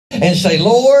and say,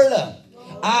 Lord,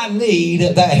 I need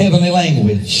that heavenly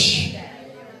language.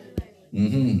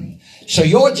 So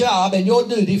your job and your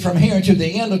duty from here to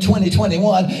the end of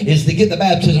 2021 is to get the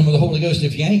baptism of the Holy Ghost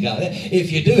if you ain't got it.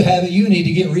 If you do have it, you need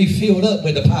to get refilled up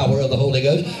with the power of the Holy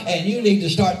Ghost. And you need to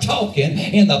start talking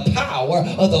in the power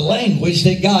of the language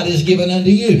that God has given unto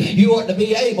you. You ought to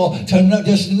be able to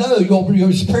just know your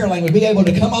prayer language, be able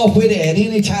to come off with it at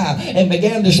any time and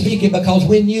begin to speak it, because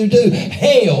when you do,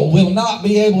 hell will not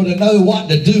be able to know what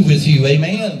to do with you.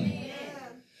 Amen.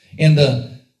 In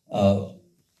the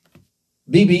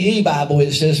BBE Bible,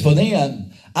 it says, for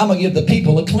then I'm going to give the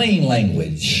people a clean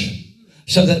language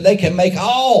so that they can make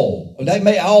all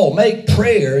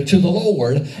prayer to the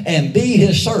Lord and be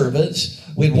his servants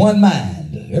with one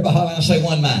mind. Everybody holler and say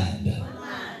one mind.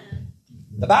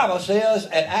 The Bible says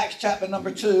at Acts chapter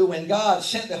number 2, when God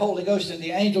sent the Holy Ghost and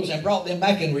the angels and brought them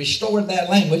back and restored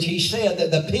that language, he said that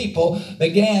the people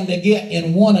began to get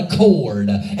in one accord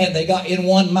and they got in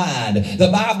one mind.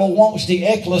 The Bible wants the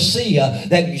ecclesia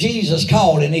that Jesus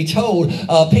called, and he told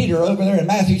Peter over there in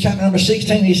Matthew chapter number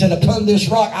 16, he said, upon this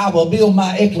rock I will build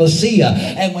my ecclesia.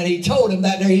 And when he told him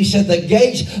that there, he said, the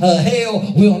gates of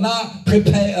hell will not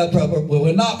prevail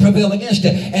against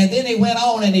it. And then he went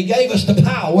on and he gave us the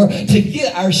power to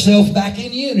get ourselves back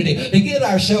in unity, to get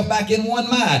ourselves back in one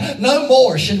mind. No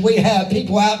more should we have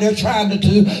people out there trying to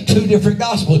do two different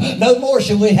gospels. No more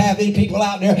should we have any people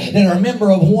out there that are a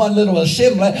member of one little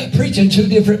assembly preaching two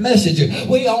different messages.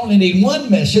 We only need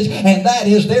one message, and that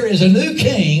is there is a new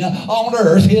king on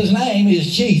earth. His name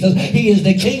is Jesus. He is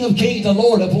the King of kings, the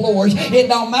Lord of lords. It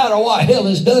don't matter what hell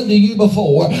has done to you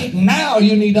before. Now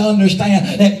you need to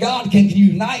understand that God can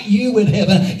unite you with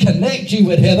heaven, connect you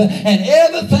with heaven, and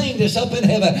everything that's up in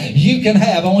heaven you can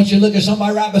have. I want you to look at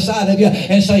somebody right beside of you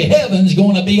and say, heaven's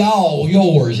going to be all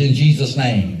yours in Jesus'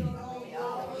 name.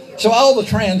 So all the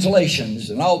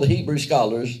translations and all the Hebrew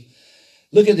scholars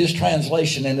look at this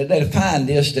translation and they find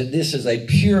this, that this is a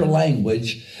pure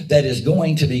language that is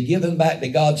going to be given back to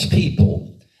God's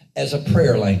people as a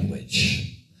prayer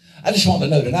language. I just want to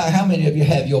know tonight, how many of you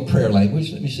have your prayer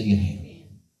language? Let me see your hand.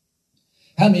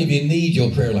 How many of you need your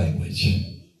prayer language?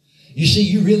 You see,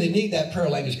 you really need that prayer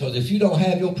language, because if you don't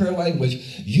have your prayer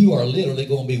language, you are literally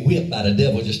going to be whipped by the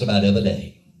devil just about every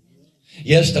day.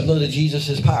 Yes, the blood of Jesus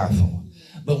is powerful.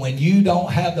 But when you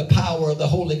don't have the power of the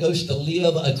Holy Ghost to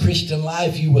live a Christian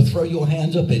life, you will throw your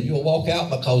hands up and you'll walk out,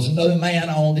 because no man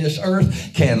on this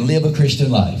earth can live a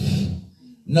Christian life.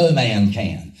 No man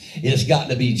can. It's got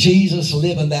to be Jesus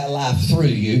living that life through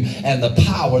you and the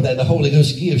power that the Holy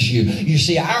Ghost gives you. You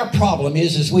see, our problem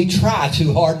is we try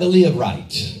too hard to live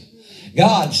right.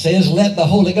 God says, let the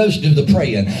Holy Ghost do the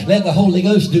praying. Let the Holy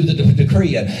Ghost do the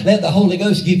decreeing. Let the Holy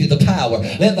Ghost give you the power.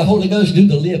 Let the Holy Ghost do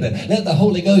the living. Let the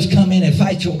Holy Ghost come in and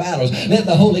fight your battles. Let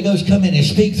the Holy Ghost come in and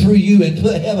speak through you and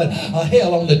put heaven or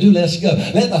hell on the do let's go.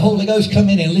 Let the Holy Ghost come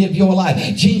in and live your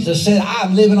life. Jesus said,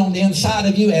 I'm living on the inside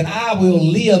of you and I will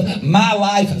live my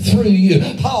life through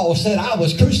you. Paul said, I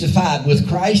was crucified with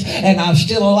Christ and I'm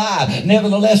still alive.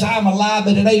 Nevertheless, I'm alive,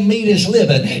 but it ain't me that's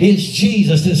living. It's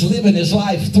Jesus that's living his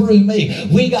life through me.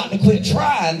 We got to quit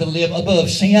trying to live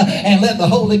above sin and let the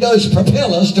Holy Ghost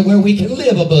propel us to where we can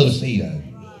live above sin.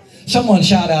 Someone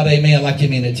shout out amen like you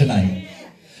mean it tonight.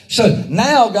 So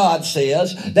now God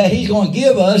says that he's going to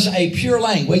give us a pure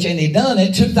language, and he done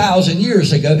it 2,000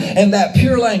 years ago. And that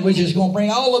pure language is going to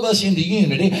bring all of us into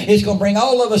unity. It's going to bring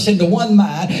all of us into one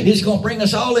mind. It's going to bring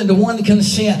us all into one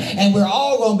consent. And we're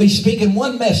all going to be speaking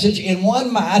one message in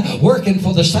one mind, working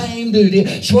for the same duty,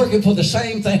 working for the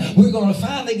same thing. We're going to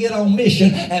finally get on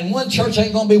mission. And one church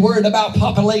ain't going to be worried about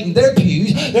populating their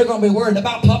pews. They're going to be worried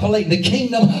about populating the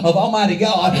kingdom of Almighty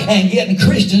God and getting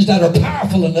Christians that are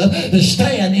powerful enough to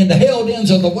stand in the hell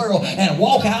dens of the world and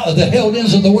walk out of the hell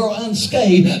dens of the world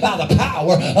unscathed by the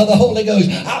power of the Holy Ghost.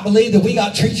 I believe that we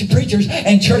got preachers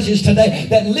and churches today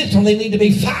that literally need to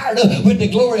be fired up with the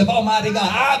glory of Almighty God.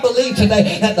 I believe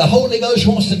today that the Holy Ghost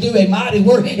wants to do a mighty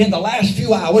work in the last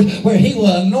few hours where he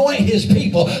will anoint his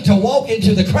people to walk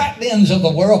into the crack dens of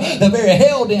the world, the very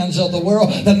hell dens of the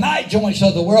world, the night joints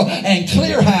of the world, and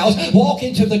clear house, walk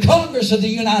into the Congress of the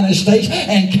United States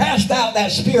and cast out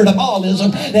that spirit of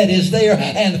Baalism that is there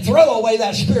and throw away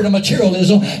that spirit of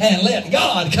materialism and let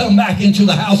God come back into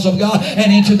the house of God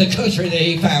and into the country that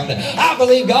he founded. I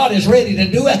believe God is ready to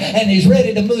do it and he's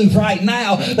ready to move right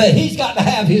now, but he's got to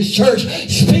have his church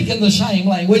speaking the same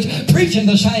language, preaching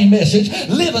the same message,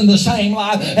 living the same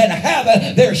life, and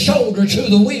having their shoulder to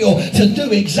the wheel to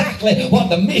do exactly what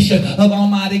the mission of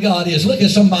Almighty God is. Look at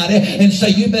somebody and say,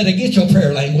 you better get your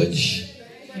prayer language.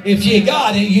 If you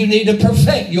got it, you need to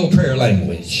perfect your prayer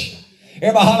language.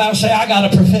 Everybody holler out and say, I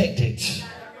got to perfect it.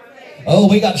 Oh,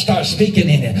 we got to start speaking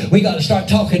in it. We got to start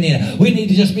talking in it. We need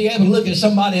to just be able to look at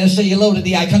somebody and say, hello to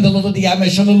the eye, come to little the eye,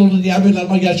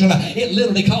 it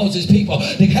literally causes people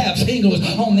to have tingles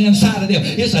on the inside of them.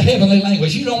 It's a heavenly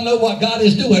language. You don't know what God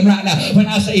is doing right now. When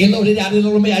I say hello to the eye,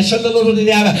 little me, I shut the little to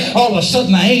the eye, all of a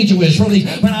sudden the angel is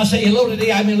released. When I say hello to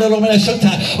the eye, little me,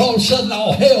 sometimes all of a sudden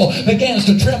all hell begins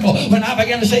to tremble. When I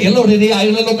begin to say hello to the eye,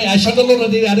 little me, I shut the little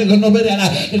to the eye,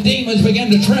 the demons begin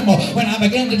to tremble. When I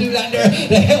begin to do that there,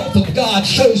 the health of God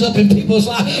shows up in people's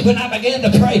lives. When I begin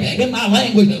to pray in my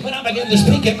language, when I begin to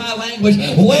speak in my language,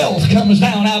 wealth comes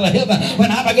down out of heaven.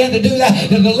 When I begin to do that,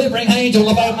 the delivering angel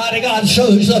of Almighty God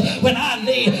shows up. When I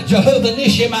need Jehovah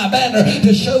Nissi, my banner,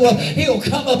 to show up, he'll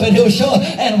come up and he'll show up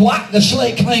and wipe the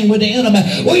slate clean with the enemy.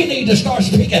 We need to start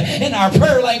speaking in our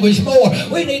prayer language more.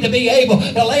 We need to be able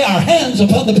to lay our hands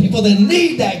upon the people that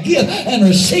need that gift and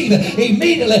receive it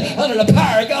immediately under the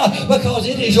power of God, because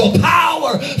it is your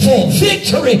powerful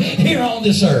victory here on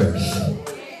this earth.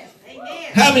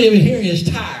 How many of you here is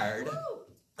tired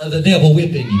of the devil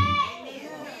whipping you?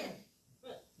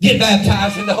 Get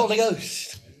baptized in the Holy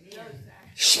Ghost.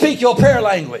 Speak your prayer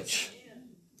language.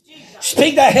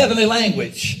 Speak that heavenly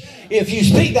language. If you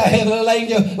speak that heavenly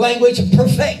language,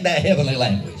 perfect that heavenly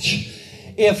language.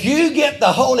 If you get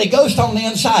the Holy Ghost on the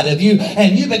inside of you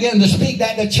and you begin to speak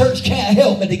that, the church can't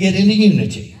help but to get into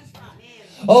unity.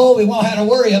 Oh, we won't have to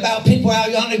worry about people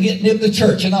out yonder getting in the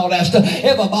church and all that stuff.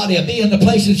 Everybody will be in the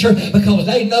place of the church because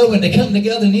they know when they come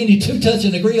together and any two touch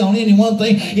and agree on any one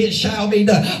thing, it shall be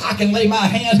done. I can lay my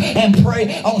hands and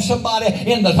pray on somebody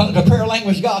in the prayer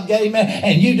language God gave me,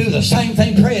 and you do the same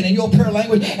thing praying in your prayer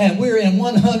language, and we're in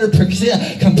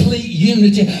 100% complete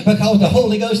unity because the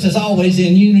Holy Ghost is always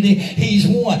in unity. He's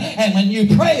one. And when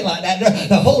you pray like that,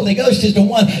 the Holy Ghost is the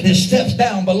one that steps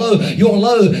down below your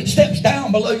load, steps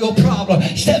down below your problem,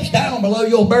 steps down below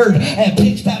your burden and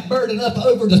picks that burden up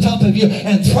over the top of you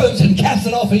and throws and casts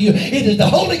it off of you. It is the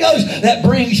Holy Ghost that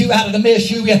brings you out of the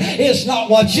mess you in. It's not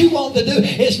what you want to do.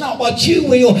 It's not what you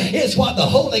will. It's what the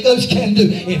Holy Ghost can do.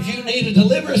 If you need a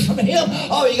deliverance from Him,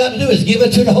 all you got to do is give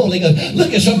it to the Holy Ghost.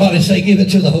 Look at somebody and say, give it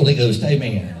to the Holy Ghost.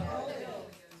 Amen.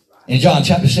 In John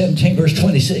chapter 17, verse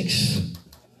 26,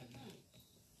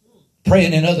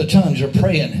 praying in other tongues or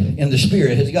praying in the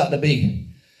Spirit has got to be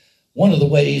one of the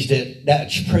ways that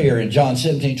prayer in John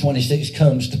 17:26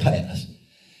 comes to pass.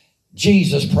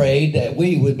 Jesus prayed that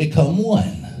we would become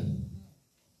one.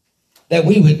 That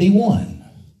we would be one.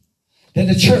 That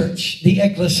the church, the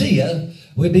ecclesia,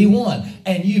 would be one.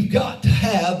 And you've got to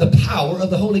have the power of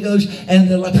the Holy Ghost and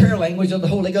the prayer language of the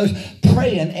Holy Ghost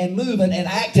praying and moving and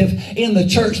active in the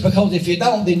church, because if you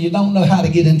don't, then you don't know how to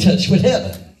get in touch with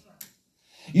heaven.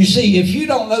 You see, if you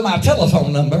don't know my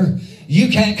telephone number, you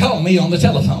can't call me on the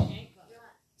telephone.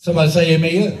 Somebody say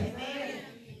amen. Amen.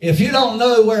 If you don't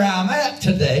know where I'm at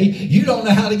today, you don't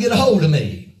know how to get a hold of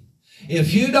me.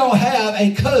 If you don't have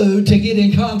a code to get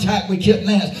in contact with Kip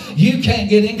Nance, you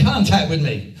can't get in contact with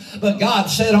me. But God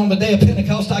said on the day of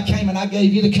Pentecost, I came and I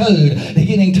gave you the code to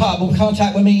get in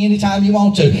contact with me anytime you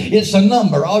want to. It's a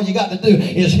number. All you got to do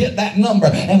is hit that number.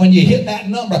 And when you hit that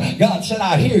number, God said,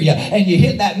 I hear you. And you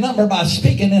hit that number by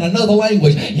speaking in another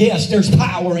language. Yes, there's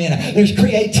power in it. There's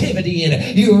creativity in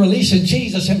it. You're releasing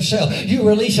Jesus Himself. You're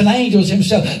releasing angels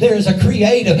Himself. There is a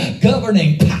creative,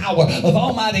 governing power of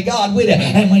Almighty God with it.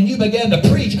 And when you begin to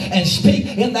preach and speak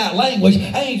in that language,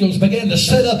 angels begin to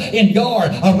set up in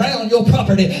guard around your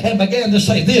property and began to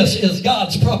say, this is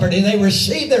God's property. They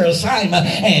receive their assignment,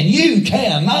 and you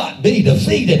cannot be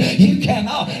defeated. You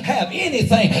cannot have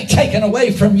anything taken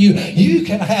away from you. You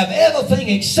can have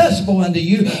everything accessible unto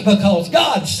you, because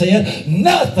God said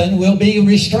nothing will be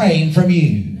restrained from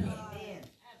you.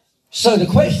 So the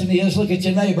question is, look at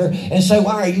your neighbor and say,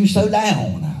 why are you so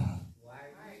down?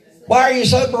 Why are you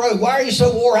so broke? Why are you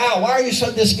so wore out? Why are you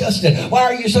so disgusted? Why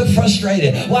are you so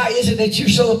frustrated? Why is it that you're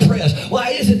so oppressed? Why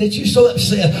is it that you're so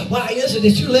upset? Why is it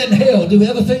that you're letting hell do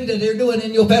everything that they're doing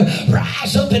in your family?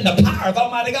 Rise up in the power of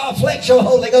Almighty God. Flex your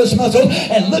Holy Ghost muscle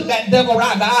and look that devil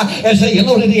right in the eye and say,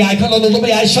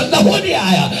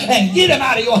 and get him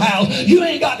out of your house. You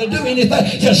ain't got to do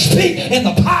anything. Just speak in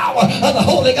the power of the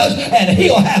Holy Ghost, and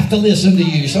He'll have to listen to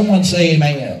you. Someone say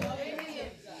amen.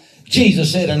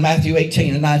 Jesus said in Matthew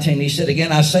 18:19, He said,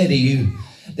 again, I say to you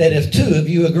that if two of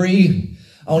you agree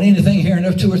on anything here, and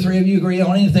if two or three of you agree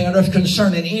on anything on earth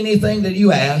concerning anything that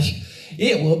you ask,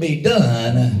 it will be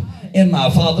done in my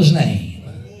Father's name.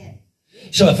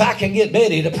 So if I can get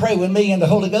Betty to pray with me in the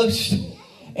Holy Ghost,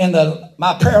 in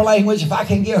my prayer language, if I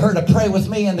can get her to pray with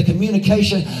me in the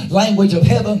communication language of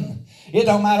heaven, it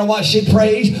don't matter what she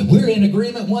prays. We're in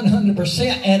agreement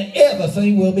 100%, and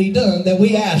everything will be done that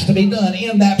we ask to be done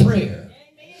in that prayer.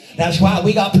 That's why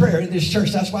we got prayer in this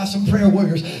church. That's why some prayer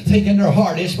warriors think in their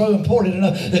heart it's so important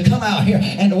enough to come out here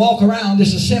and to walk around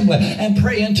this assembly and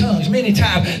pray in tongues. Many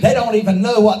times they don't even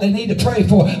know what they need to pray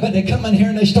for, but they come in here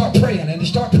and they start praying and they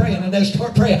start praying and they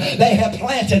start praying. They have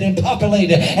planted and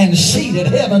populated and seeded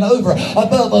heaven over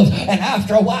above us, and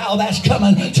after a while that's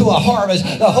coming to a harvest.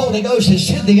 The Holy Ghost has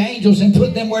sent the angels and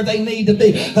put them where they need to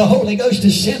be. The Holy Ghost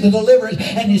has sent the deliverance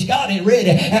and He's got it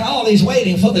ready, and all He's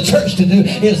waiting for the church to do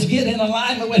is get in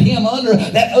alignment with Him under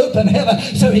that open heaven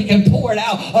so He can pour it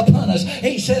out upon us.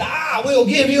 He said, I will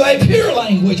give you a pure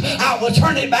language. I will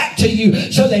turn it back to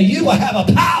you so that you will have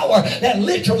a power that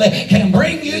literally can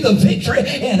bring you the victory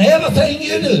in everything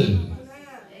you do.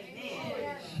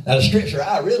 Now the scripture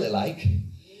I really like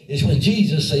is when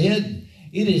Jesus said,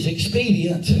 it is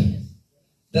expedient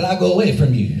that I go away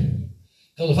from you.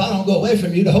 Because if I don't go away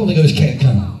from you, the Holy Ghost can't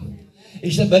come.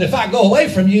 He said, but if I go away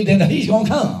from you, then He's going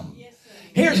to come.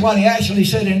 Here's what He actually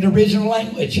said in the original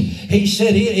language. He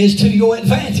said, it is to your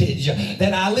advantage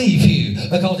that I leave you.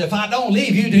 Because if I don't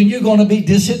leave you, then you're going to be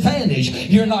disadvantaged.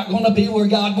 You're not going to be where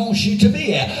God wants you to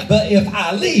be at. But if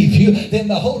I leave you, then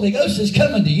the Holy Ghost is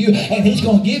coming to you, and He's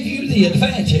going to give you the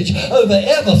advantage over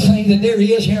everything that there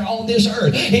is here on this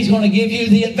earth. He's going to give you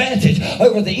the advantage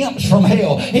over the imps from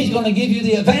hell. He's going to give you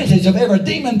the advantage of every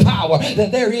demon power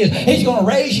that there is. He's going to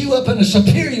raise you up in a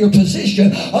superior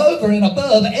position over and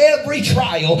above every trial,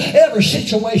 every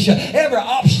situation, every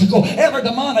obstacle, every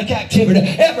demonic activity,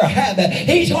 every habit.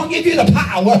 He's going to give you the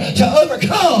power to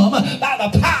overcome by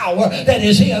the power that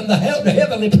is in the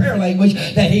heavenly prayer language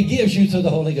that He gives you through the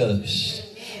Holy Ghost.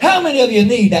 How many of you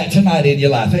need that tonight in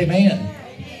your life? Amen.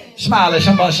 Smile at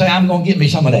somebody, say, I'm going to get me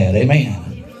some of that.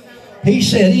 Amen. He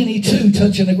said any two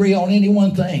touch and agree on any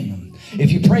one thing.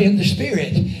 If you pray in the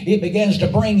Spirit, it begins to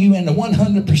bring you into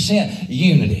 100%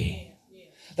 unity.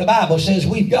 The Bible says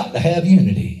we've got to have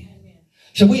unity.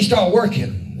 So we start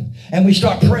working and we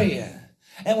start praying.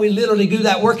 And we literally do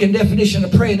that working definition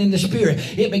of praying in the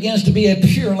Spirit. It begins to be a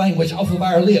pure language off of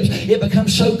our lips. It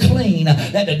becomes so clean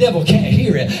that the devil can't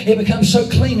hear it. It becomes so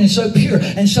clean and so pure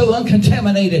and so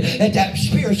uncontaminated that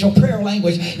spiritual prayer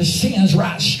language sends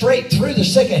right straight through the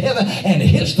second heaven and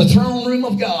hits the throne room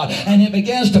of God. And it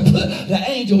begins to put the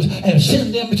angels and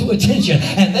send them to attention.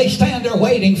 And they stand there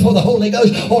waiting for the Holy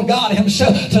Ghost or God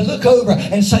Himself to look over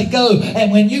and say, go.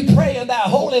 And when you pray in that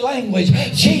holy language,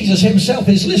 Jesus Himself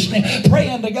is listening,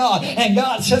 praying to God, and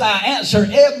God said, I answer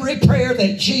every prayer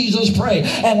that Jesus prayed.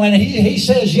 And when he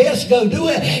says yes, go do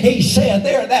it, He said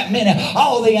there at that minute,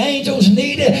 all the angels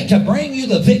needed to bring you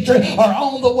the victory are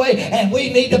on the way, and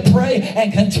we need to pray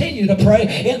and continue to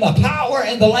pray in the power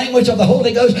and the language of the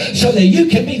Holy Ghost so that you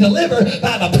can be delivered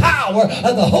by the power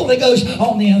of the Holy Ghost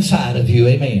on the inside of you.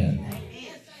 Amen.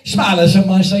 Smile at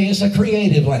somebody, say it's a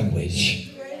creative language.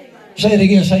 Say it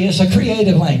again, say it's a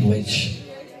creative language.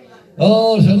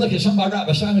 Oh, so look at somebody right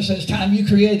beside me and say, it's time you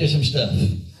created some stuff.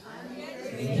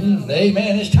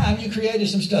 Amen. It's time you created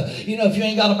some stuff. You know, if you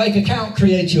ain't got a bank account,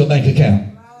 create you a bank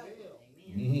account.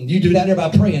 You do that there by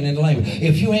praying in the language.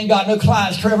 If you ain't got no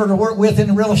clients, Trevor, to work with in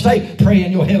the real estate, pray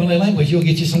in your heavenly language. You'll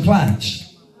get you some clients.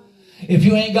 If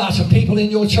you ain't got some people in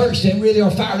your church that really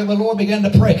are fired up with the Lord, begin to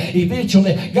pray.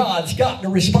 Eventually, God's got to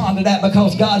respond to that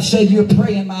because God said you're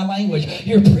praying my language.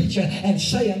 You're preaching and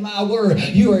saying my word.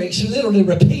 You are literally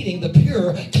repeating the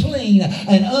pure, clean,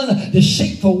 and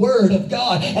undeceitful word of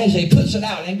God as He puts it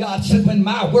out. And God said, when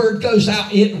my word goes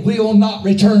out, it will not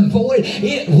return void.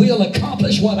 It will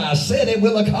accomplish what I said it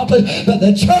will accomplish. But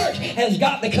the church has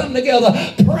got to come together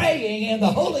praying in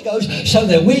the Holy Ghost so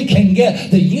that we can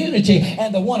get the unity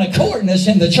and the one accord in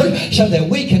the church so that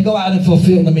we can go out and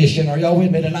fulfill the mission. Are y'all with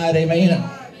me tonight? Amen.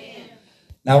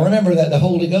 Now remember that the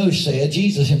Holy Ghost said,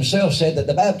 Jesus Himself said that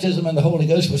the baptism in the Holy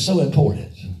Ghost was so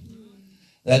important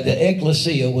that the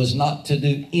ecclesia was not to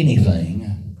do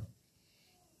anything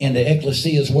in the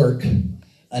ecclesia's work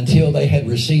until they had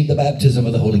received the baptism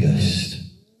of the Holy Ghost.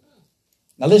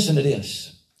 Now listen to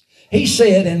this. He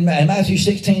said in Matthew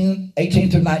 16,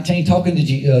 18 through 19, talking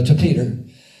to Peter,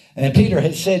 and Peter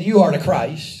had said, you are the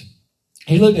Christ.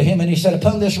 He looked at him and he said,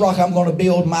 upon this rock I'm going to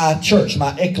build my church,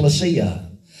 my ecclesia,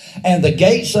 and the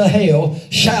gates of hell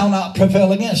shall not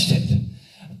prevail against it.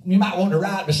 You might want to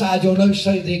write beside your notes,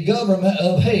 say the government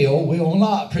of hell will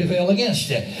not prevail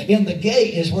against it. In the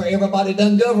gate is where everybody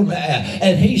done government at.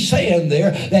 And he's saying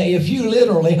there that if you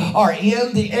literally are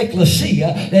in the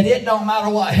ecclesia, that it don't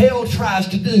matter what hell tries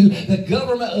to do, the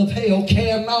government of hell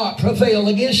cannot prevail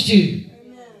against you.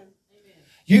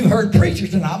 You heard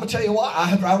preachers, and I'm going to tell you what,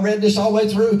 I read this all the way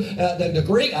through the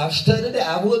Greek. I've studied it.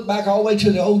 I've looked back all the way to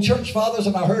the old church fathers,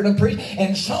 and I heard them preach.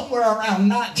 And somewhere around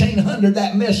 1900,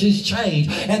 that message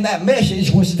changed. And that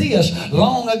message was this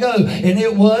long ago. And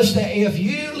it was that if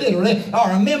you literally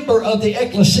are a member of the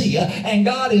ecclesia, and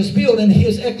God is building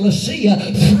his ecclesia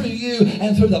through you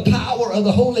and through the power of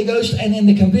the Holy Ghost and in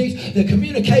the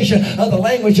communication of the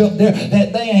language up there,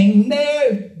 that they ain't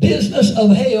no business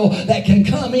of hell that can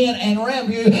come in and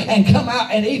ram you and come out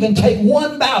and even take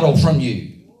one battle from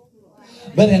you.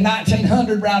 But in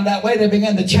 1900, round that way, they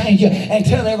began to change it and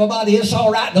tell everybody it's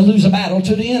all right to lose a battle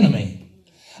to the enemy.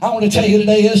 I want to tell you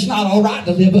today, it's not all right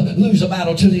to lose a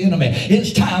battle to the enemy.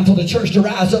 It's time for the church to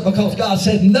rise up, because God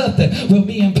said nothing will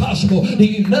be impossible to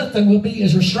you. Nothing will be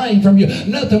restrained from you.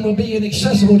 Nothing will be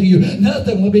inaccessible to you.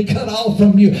 Nothing will be cut off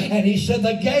from you. And he said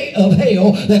the gate of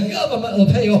hell, the government of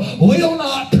hell, will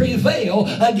not prevail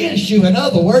against you. In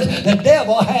other words, the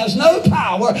devil has no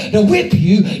power to whip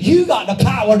you. You got the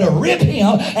power to rip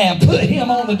him and put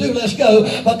him on the do let's go,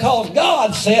 because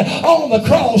God said on the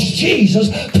cross,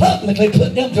 Jesus publicly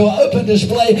put them to an open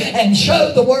display and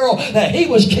showed the world that he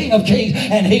was King of Kings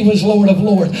and he was Lord of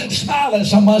Lords. Smile at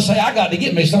someone and say, I got to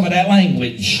get me some of that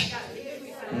language.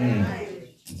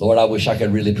 Lord, I wish I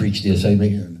could really preach this.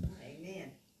 Amen.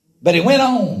 But he went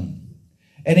on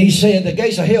and he said, the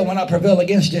gates of hell will not prevail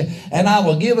against you, and I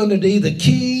will give unto thee the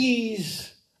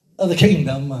keys of the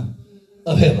kingdom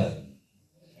of heaven.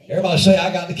 Everybody say,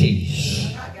 I got the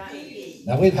keys.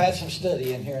 Now, we've had some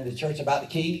study in here in the church about the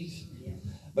keys.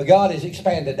 But God has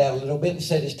expanded that a little bit and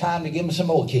said it's time to give them some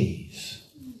more keys.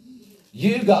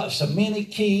 You got so many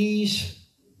keys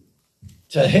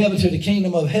to heaven, to the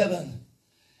kingdom of heaven,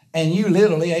 and you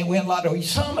literally ain't went like that.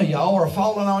 Some of y'all are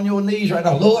falling on your knees right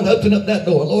now. Lord, open up that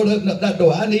door. Lord, open up that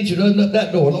door. I need you to open up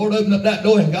that door. Lord, open up that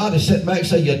door. And God is sitting back and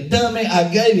saying, you dummy,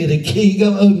 I gave you the key.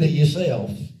 Go open it yourself.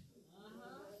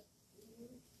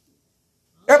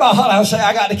 Everybody holler and say,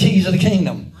 I got the keys of the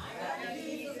kingdom.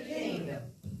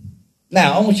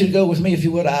 Now, I want you to go with me, if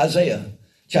you would, to Isaiah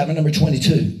chapter number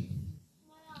 22.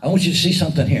 I want you to see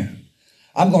something here.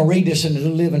 I'm going to read this in the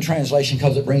New Living Translation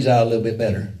because it brings it out a little bit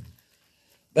better.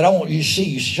 But I want you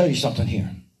to show you something here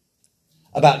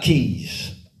about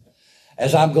keys.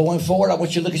 As I'm going forward, I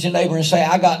want you to look at your neighbor and say,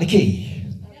 I got the key.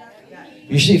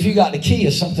 You see, if you got the key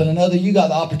of something or another, you got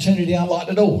the opportunity to unlock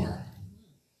the door.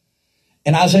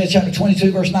 In Isaiah chapter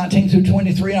 22, verse 19 through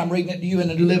 23, I'm reading it to you in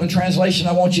the New Living Translation.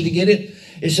 I want you to get it.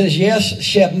 It says, yes,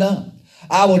 Shebna,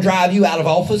 I will drive you out of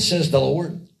office, says the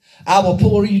Lord. I will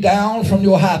pull you down from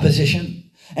your high position.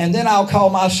 And then I'll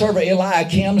call my servant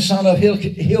Eliakim, son of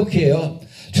Hilkiah,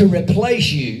 to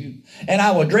replace you. And I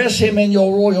will dress him in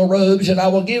your royal robes, and I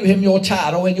will give him your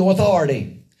title and your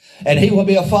authority. And he will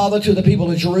be a father to the people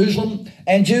of Jerusalem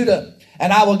and Judah.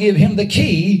 And I will give him the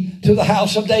key to the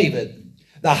house of David,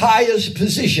 the highest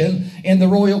position in the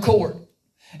royal court.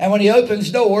 And when he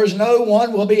opens doors, no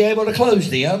one will be able to close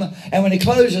them. And when he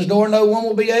closes doors, no one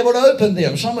will be able to open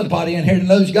them. Some of the body in here that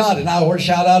knows God, and I will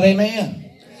shout out amen.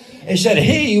 It said,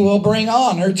 he will bring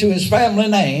honor to his family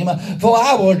name, for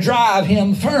I will drive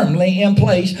him firmly in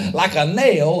place like a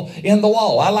nail in the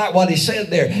wall. I like what he said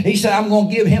there. He said, I'm going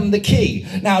to give him the key.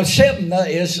 Now, Shebna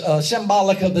is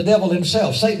symbolic of the devil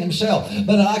himself, Satan himself.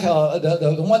 But like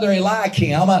the one there,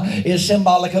 Eliakim, is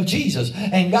symbolic of Jesus.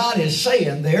 And God is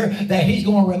saying there that he's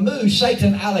going to remove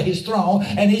Satan out of his throne,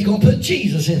 and he's going to put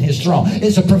Jesus in his throne.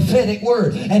 It's a prophetic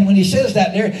word. And when he says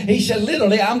that there, he said,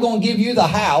 literally, I'm going to give you the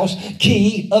house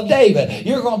key of David.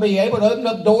 You're going to be able to open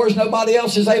up doors nobody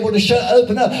else is able to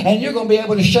open up. And you're going to be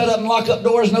able to shut up and lock up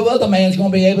doors no other man's going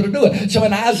to be able to do it. So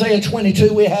in Isaiah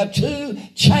 22, we have two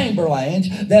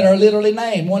chamberlains that are literally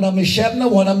named. One of them is Shebna,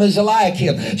 one of them is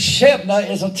Eliakim. Shebna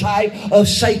is a type of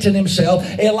Satan himself.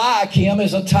 Eliakim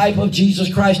is a type of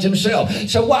Jesus Christ himself.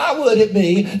 So why would it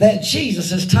be that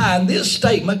Jesus is tying this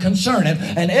statement concerning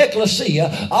an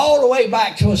ecclesia all the way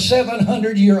back to a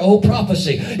 700-year-old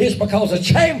prophecy? It's because a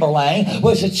chamberlain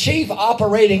was the chief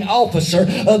operating officer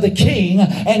of the king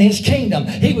and his kingdom.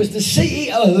 He was the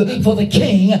CEO for the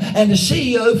king and the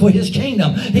CEO for his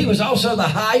kingdom. He was also the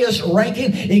highest ranking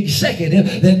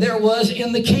executive that there was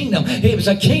in the kingdom. It was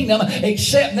a kingdom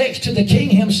except next to the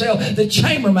king himself. The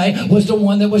chambermaid was the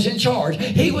one that was in charge.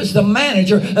 He was the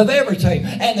manager of everything.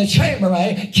 And the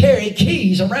chambermaid carried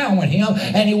keys around with him,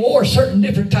 and he wore certain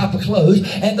different type of clothes.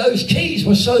 And those keys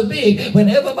were so big, when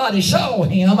everybody saw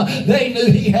him, they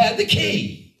knew he had the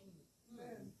key.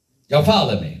 Y'all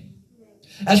follow me?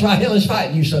 That's why hell is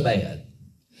fighting you so bad.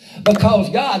 Because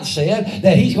God said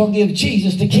that he's going to give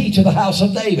Jesus the key to the house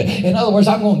of David. In other words,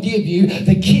 I'm going to give you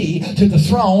the key to the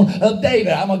throne of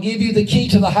David. I'm going to give you the key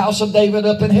to the house of David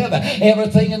up in heaven.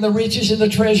 Everything in the riches and the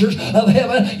treasures of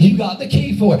heaven, you got the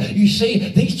key for it. You see,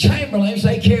 these chamberlains,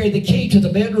 they carried the key to the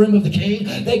bedroom of the king.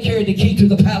 They carried the key to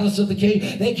the palace of the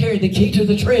king. They carried the key to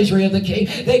the treasury of the king.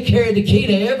 They carried the key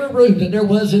to every room that there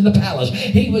was in the palace.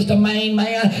 He was the main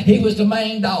man. He was the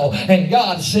main dog. And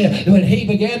God said when he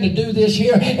began to do this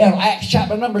here in Acts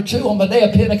chapter number 2 on the day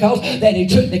of Pentecost, that he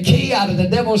took the key out of the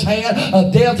devil's hand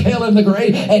of death, hell, and the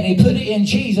grave, and he put it in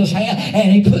Jesus' hand,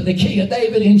 and he put the key of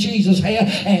David in Jesus' hand,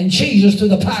 and Jesus, through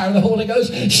the power of the Holy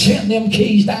Ghost, sent them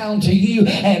keys down to you,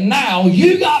 and now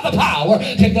you got the power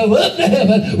to go up to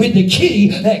heaven with the key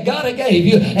that God gave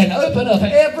you and open up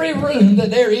every room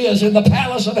that there is in the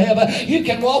palace of heaven. You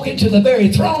can walk into the very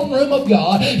throne room of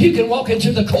God. You can walk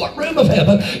into the courtroom of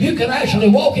heaven. You can actually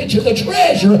walk into the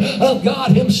treasure of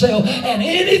God himself, and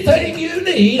anything you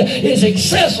need is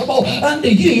accessible unto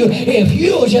you if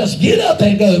you'll just get up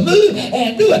and go move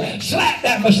and do it. Slap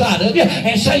that beside of you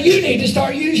and say, you need to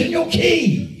start using your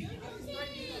key.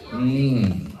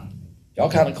 Y'all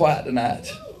kind of quiet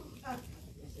tonight.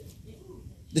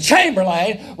 The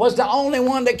chamberlain was the only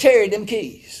one that carried them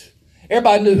keys.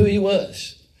 Everybody knew who he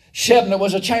was. Shebna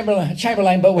was a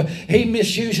chamberlain, but he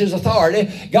misused his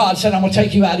authority. God said, I'm going to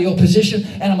take you out of your position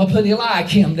and I'm going to put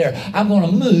Eliakim there. I'm going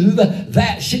to move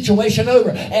that situation over.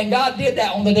 And God did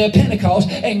that on the day of Pentecost.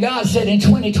 And God said in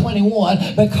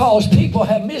 2021, because people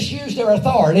have misused their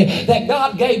authority that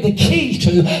God gave the keys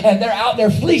to, and they're out there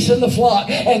fleecing the flock,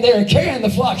 and they're carrying the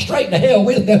flock straight to hell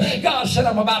with them. God said,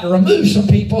 I'm about to remove some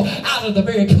people out of the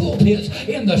very pulpits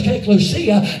in the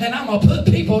ecclesia, and I'm going to put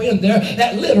people in there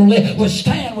that literally would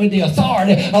stand with the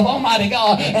authority of Almighty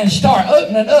God and start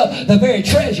opening up the very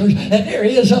treasures that there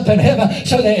is up in heaven,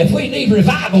 so that if we need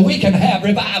revival, we can have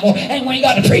revival, and we ain't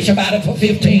got to preach about it for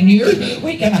 15 years.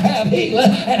 We can have healing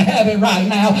and have it right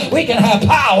now. We can have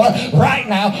power right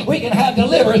now. We can have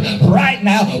deliverance right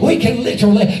now. We can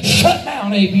literally shut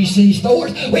down ABC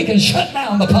stores. We can shut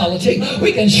down the politics.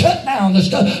 We can shut down the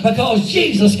stuff because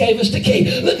Jesus gave us the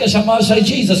key. Look at somebody, say,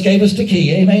 Jesus gave us the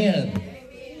key. Amen.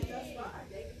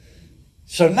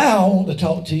 So now I want to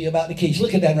talk to you about the keys.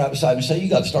 Look at that right beside me and say, you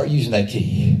got to start using that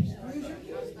key.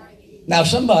 Now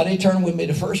somebody turn with me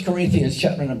to 1 Corinthians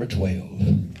chapter number 12.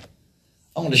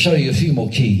 I want to show you a few more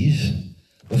keys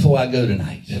before I go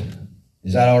tonight.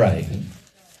 Is that all right?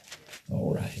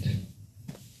 All right.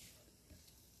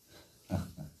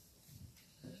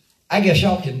 I guess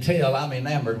y'all can tell I'm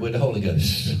enamored with the Holy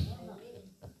Ghost.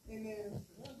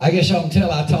 I guess y'all can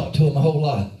tell I talk to him a whole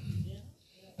lot.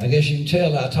 I guess you can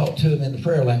tell I talk to him in the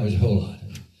prayer language a whole lot.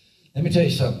 Let me tell you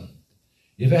something.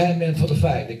 If it hadn't been for the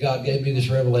fact that God gave me this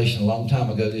revelation a long time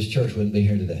ago, this church wouldn't be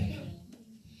here today.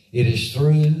 It is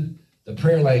through the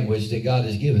prayer language that God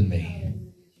has given me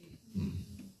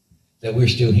that we're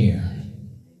still here.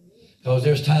 Because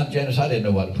there's times, Janice, I didn't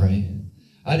know what to pray.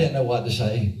 I didn't know what to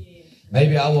say.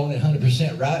 Maybe I want it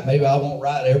 100% right. Maybe I won't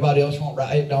right. Everybody else won't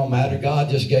right. It don't matter. God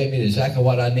just gave me exactly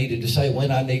what I needed to say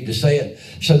when I need to say it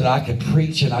so that I could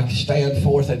preach and I could stand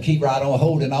forth and keep right on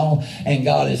holding on. And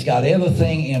God has got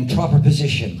everything in proper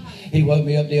position. He woke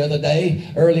me up the other day,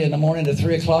 early in the morning at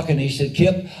 3 o'clock, and he said,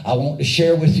 Kip, I want to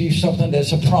share with you something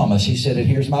that's a promise. He said, and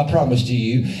here's my promise to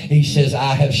you. He says,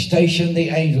 I have stationed the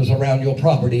angels around your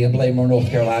property in Blaymore, North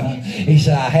Carolina. He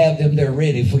said, I have them there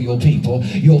ready for your people.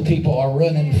 Your people are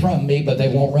running from me, but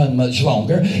they won't run much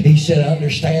longer. He said,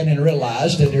 understand and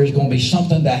realize that there's going to be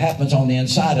something that happens on the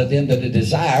inside of them, that the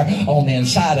desire on the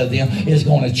inside of them is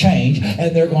going to change,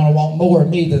 and they're going to want more of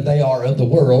me than they are of the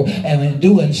world. And in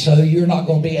doing so, you're not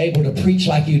going to be able to preach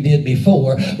like you did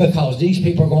before, because these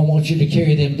people are going to want you to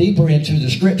carry them deeper into the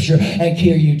scripture and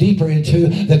carry you deeper into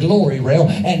the glory realm.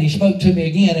 And he spoke to me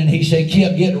again and he said,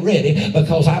 Kip, get ready,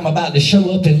 because I'm about to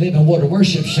show up in Living Water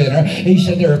Worship Center. He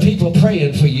said, there are people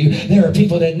praying for you. There are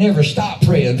people that never stop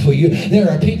praying for you.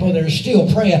 There are people that are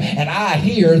still praying, and I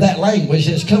hear that language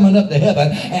that's coming up to heaven,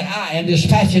 and I am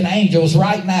dispatching angels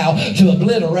right now to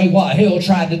obliterate what hell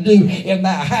tried to do in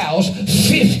that house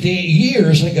 50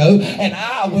 years ago, and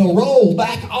I will roll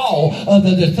back all of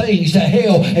the things that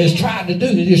hell has tried to do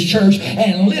to this church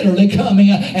and literally come in,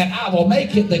 and I will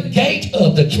make it the gate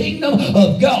of the kingdom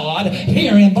of God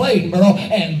here in Bladensboro,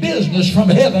 and business from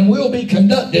heaven will be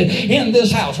conducted in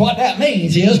this house. What that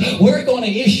means is we're going to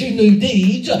issue new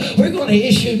deeds, we're going to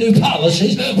issue new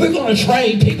policies, we're going to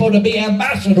train people to be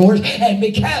ambassadors and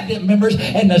be cabinet members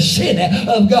in the Senate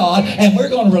of God, and we're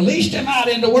going to release them out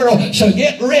in the world. So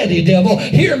get ready, devil.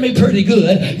 Hear me pretty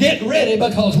good. Get ready,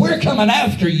 because we're coming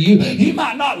after you. You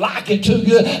might not like it too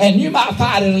good, and you might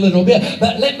fight it a little bit,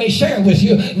 but let me share with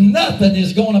you, nothing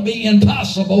is going to be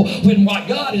impossible when what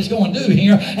God is going to do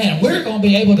here, and we're going to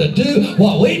be able to do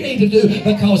what we need to do,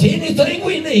 because anything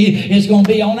we need is going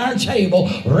to be on our table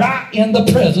right in the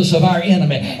presence of our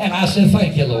enemy. And I said,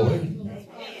 thank you, Lord.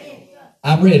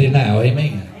 I'm ready now.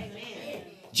 Amen.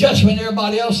 Just when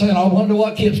everybody else saying, I wonder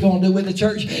what Kip's going to do with the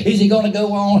church. Is he going to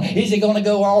go on? Is he going to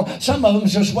go on? Some of them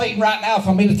is just waiting right now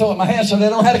for me to throw up my hands so they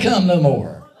don't have to come no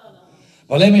more.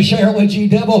 Well, let me share with you,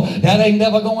 devil, that ain't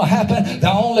never going to happen. The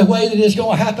only way that it's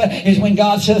going to happen is when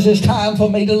God says it's time for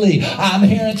me to leave. I'm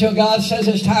here until God says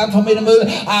it's time for me to move.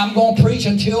 I'm going to preach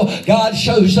until God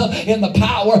shows up in the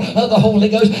power of the Holy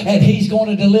Ghost, and he's going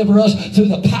to deliver us through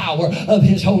the power of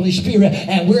his Holy Spirit.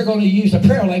 And we're going to use the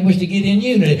prayer language to get in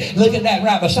unity. Look at that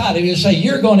right beside him and say,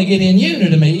 you're going to get in unity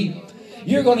with me.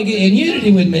 You're going to get in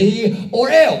unity with me, or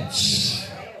else.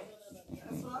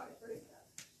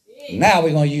 Now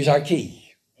we're going to use our key.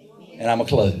 And I'm going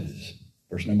to close.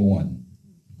 Verse number 1.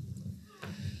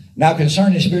 Now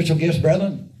concerning spiritual gifts,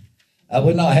 brethren, I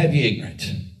would not have you ignorant.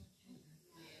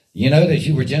 You know that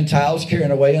you were Gentiles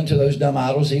carrying away unto those dumb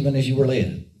idols, even as you were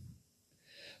led.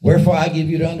 Wherefore I give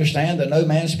you to understand that no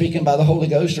man speaking by the Holy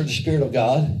Ghost or the Spirit of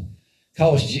God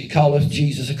calleth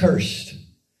Jesus accursed.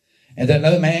 And that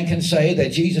no man can say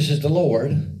that Jesus is the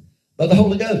Lord, but the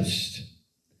Holy Ghost.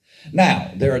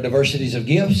 Now, there are diversities of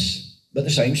gifts, but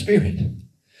the same Spirit.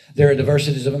 There are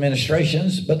diversities of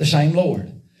administrations, but the same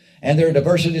Lord. And there are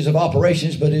diversities of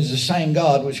operations, but it is the same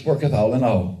God which worketh all in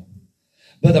all.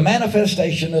 But the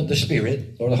manifestation of the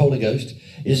Spirit, or the Holy Ghost,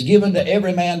 is given to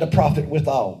every man to profit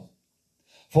withal.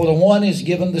 For the one is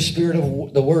given the Spirit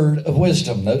of the word of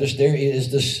wisdom. Notice there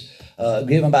is this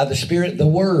given by the Spirit, the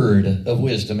word of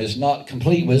wisdom. Is not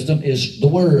complete wisdom, is the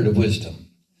word of wisdom.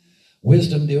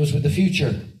 Wisdom deals with the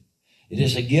future. It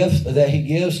is a gift that he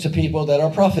gives to people that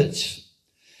are prophets.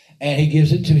 And he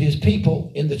gives it to his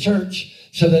people in the church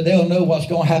so that they'll know what's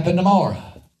going to happen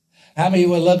tomorrow. How many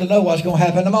would love to know what's going to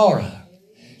happen tomorrow?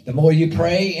 The more you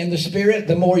pray in the Spirit,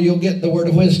 the more you'll get the word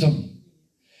of wisdom.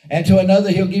 And to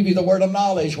another, he'll give you the word of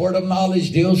knowledge. Word of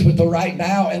knowledge deals with the right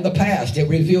now and the past. It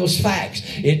reveals facts.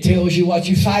 It tells you what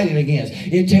you're fighting against.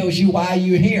 It tells you why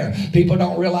you're here. People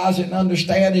don't realize it and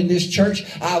understand in this church,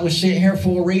 I was sent here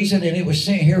for a reason, and it was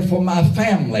sent here for my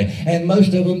family. And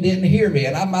most of them didn't hear me.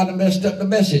 And I might have messed up the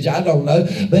message. I don't know.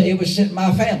 But it was sent to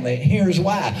my family. Here's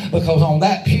why. Because on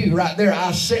that pew right there,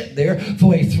 I sat there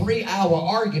for a 3-hour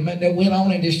argument that went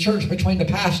on in this church between the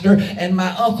pastor and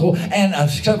my uncle and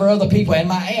several other people and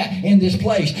my aunt in this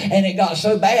place. And it got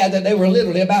so bad that they were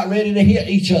literally about ready to hit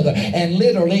each other. And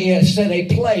literally it set a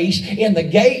place in the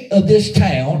gate of this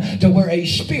town to where a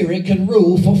spirit could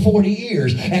rule for 40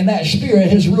 years. And that spirit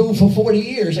has ruled for 40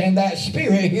 years. And that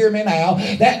spirit, hear me now,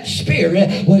 that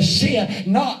spirit was sent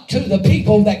not to the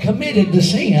people that committed the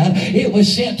sin. It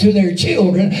was sent to their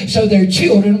children so their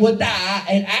children would die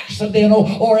an accidental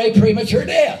or a premature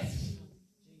death.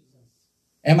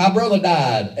 And my brother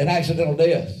died an accidental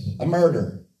death, a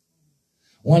murder.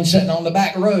 One sitting on the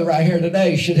back row right here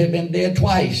today should have been dead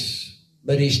twice,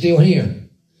 but he's still here.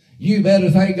 You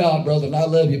better thank God, brother, and I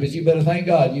love you, but you better thank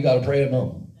God you got to pray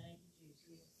more.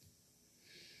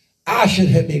 I should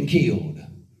have been killed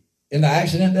in the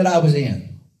accident that I was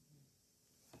in.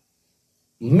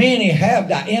 Many have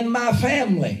died in my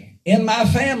family. In my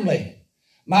family.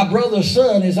 My brother's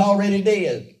son is already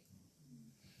dead.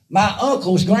 My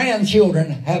uncle's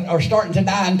grandchildren are starting to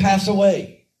die and pass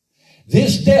away.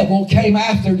 This devil came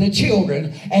after the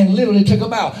children and literally took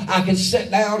them out. I could sit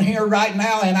down here right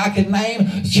now and I could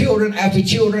name children after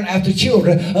children after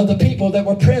children of the people that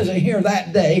were present here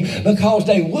that day, because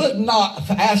they would not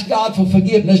ask God for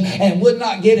forgiveness and would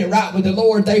not get it right with the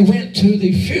Lord. They went to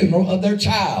the funeral of their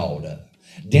child.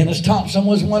 Dennis Thompson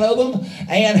was one of them.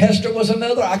 Ann Hester was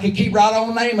another. I could keep right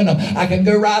on naming them. I could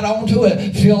go right on to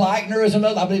it. Phil Eichner is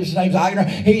another. I believe his name's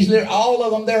Eichner. All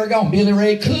of them, they're gone. Billy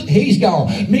Ray Cook, he's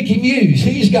gone. Mickey Muse,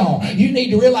 he's gone. You need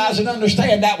to realize and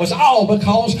understand that was all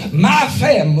because my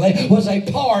family was a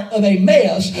part of a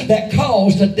mess that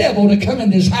caused the devil to come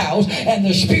in this house, and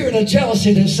the spirit of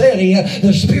jealousy that set in,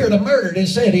 the spirit of murder that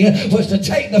set in, was to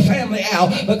take the family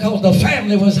out because the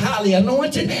family was highly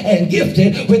anointed and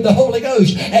gifted with the Holy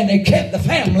Ghost. and they kept the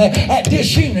family at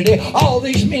disunity all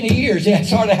these many years. It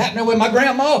started happening with my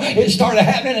grandma. It started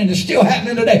happening and it's still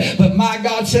happening today. But my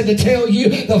God said to tell you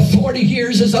the 40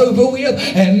 years is over with,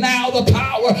 and now the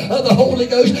power of the Holy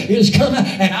Ghost is coming,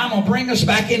 and I'm going to bring us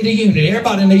back into unity.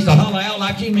 Everybody needs to holler out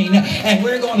like you mean it, and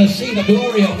we're going to see the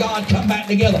glory of God come back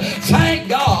together. Thank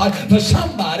God for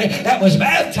somebody that was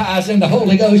baptized in the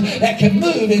Holy Ghost that can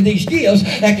move in these gifts,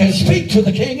 that can speak to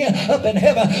the King up in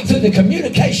heaven through the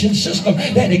communication system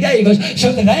that He gave us,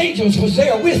 so that the angels was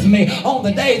there with me on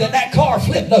the day that car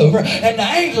flipped over, and the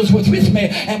angels was with me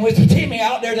and with Timmy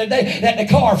out there today that the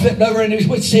car flipped over and he was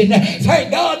with Sidney.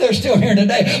 Thank God they're still here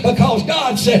today, because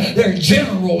God said they're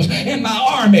generals in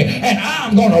my army, and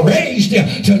I'm going to raise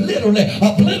them to literally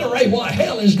obliterate what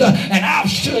hell has done. And I've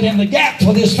stood in the gap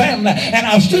for this family, and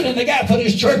I've stood in the gap for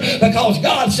this church, because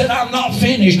God said I'm not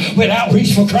finished with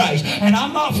Outreach for Christ, and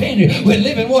I'm not finished with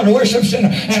Living Water Worship Center,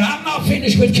 and I'm not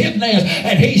finished with Kip Nance,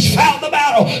 and He's fought the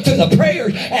battle through the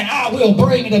prayers, and I will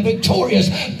bring the victorious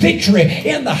victory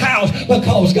in the house,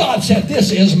 because God said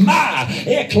this is my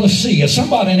ecclesia.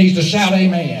 Somebody needs to shout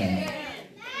amen.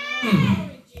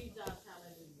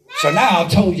 So now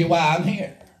I've told you why I'm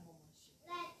here.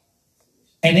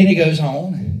 And then he goes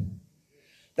on.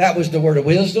 That was the word of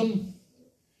wisdom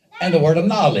and the word of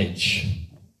knowledge.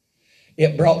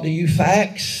 It brought to you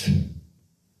facts,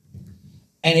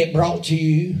 and it brought to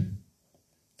you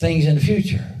things in the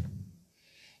future.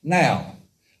 Now,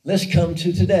 let's come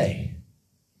to today.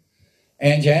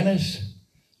 Aunt Janice,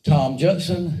 Tom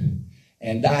Judson,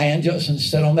 and Diane Judson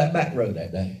sat on that back row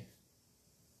that day.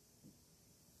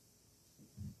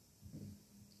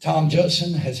 Tom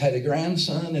Judson has had a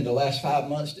grandson in the last 5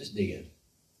 months that's dead.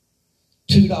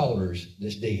 2 daughters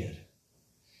that's dead.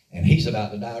 And he's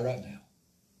about to die right now.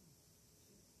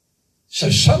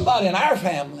 So somebody in our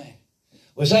family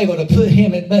was able to put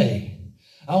him at bay.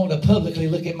 I want to publicly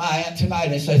look at my aunt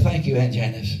tonight and say, thank you, Aunt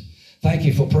Janice. Thank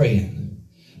you for praying.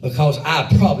 Because I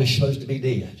probably supposed to be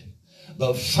dead.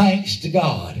 But thanks to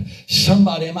God,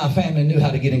 somebody in my family knew how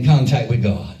to get in contact with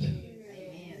God.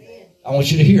 I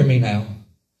want you to hear me now.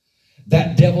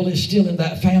 That devil is still in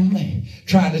that family,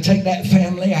 trying to take that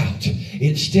family out.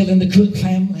 It's still in the Cook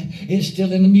family. It's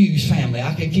still in the Muse family.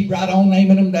 I can keep right on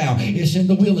naming them down. It's in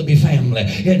the Willoughby family.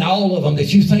 And all of them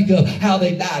that you think of how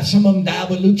they died. Some of them died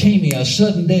with leukemia,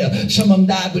 sudden death. Some of them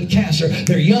died with cancer.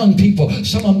 They're young people.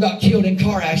 Some of them got killed in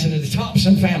car accidents. The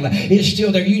Thompson family. It's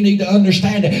still there. You need to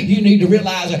understand it. You need to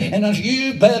realize it. And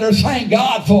you better thank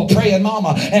God for a praying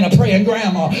mama and a praying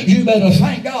grandma. You better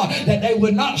thank God that they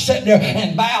would not sit there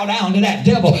and bow down to that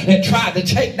devil that tried to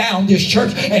take down this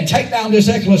church and take down this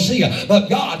ecclesia. But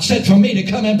God said for me to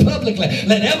come in publicly,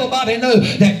 let everybody know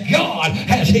that God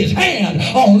has His hand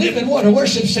on Living Water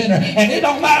Worship Center, and it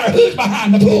don't matter who's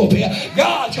behind the pulpit.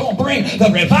 God's going to bring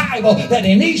the revival that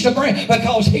He needs to bring,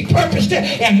 because He purposed it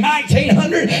in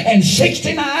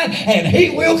 1969, and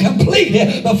He will complete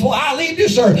it before I leave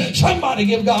this earth. Somebody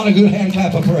give God a good hand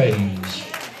clap of praise.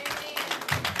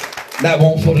 That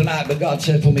won't for tonight, but God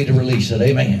said for me to release it.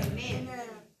 Amen.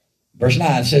 Verse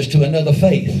 9 says, to another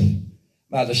faith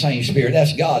by the same Spirit.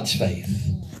 That's God's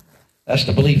faith. That's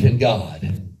the belief in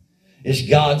God. It's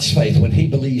God's faith when He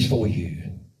believes for you.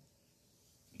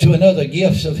 To another,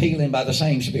 gifts of healing by the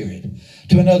same Spirit.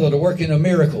 To another, the working of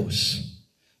miracles,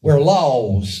 where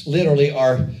laws literally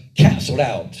are canceled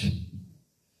out.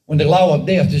 When the law of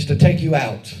death is to take you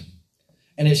out,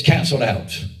 and it's canceled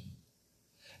out.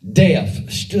 Death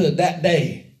stood that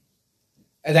day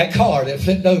at that car that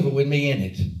flipped over with me in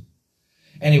it.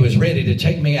 And he was ready to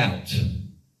take me out.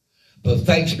 But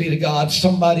thanks be to God,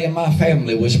 somebody in my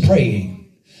family was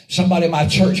praying. Somebody in my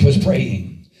church was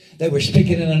praying. They were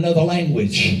speaking in another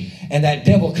language. And that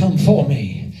devil come for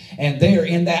me. And there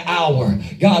in that hour,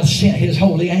 God sent His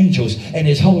holy angels. And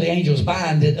His holy angels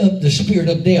binded up the spirit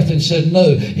of death and said,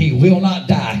 no, he will not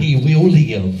die. He will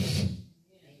live.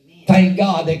 Thank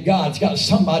God that God's got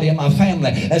somebody in my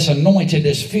family that's anointed,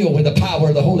 that's filled with the power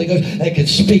of the Holy Ghost, that can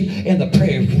speak in the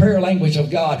prayer language of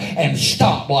God and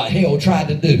stop what hell tried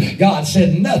to do. God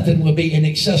said nothing will be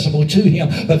inaccessible to him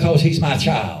because he's my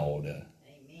child.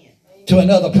 Amen. To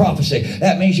another prophecy.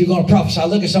 That means you're going to prophesy.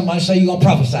 Look at somebody and say you're going to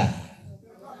prophesy.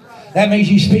 That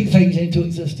means you speak things into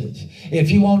existence.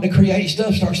 If you want to create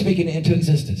stuff, start speaking it into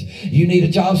existence. You need a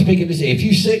job, speaking it. If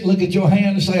you're sick, look at your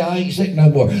hand and say, I ain't sick no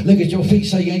more. Look at your feet,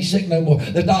 say you ain't sick no more.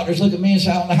 The doctors look at me and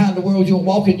say, I don't know how in the world you're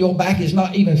walking. Your back is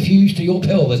not even fused to your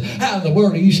pelvis. How in the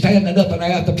world are you standing up? And I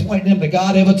have to point them to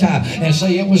God every time and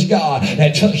say it was God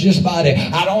that touched this body.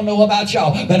 I don't know about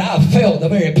y'all, but I felt the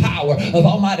very power of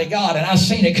Almighty God, and I've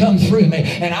seen it come through me.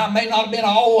 And I may not have been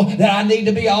all that I need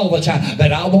to be all the time,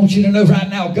 but I want you to know right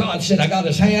now, God God said, I got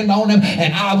his hand on him,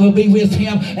 and I will be with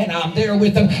him, and I'm there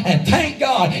with him. And thank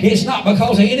God, it's not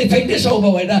because of anything this old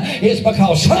boy done. It's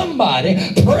because somebody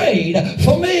prayed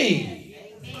for me.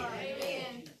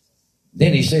 Amen.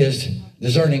 Then he says,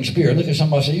 discerning spirit. Look at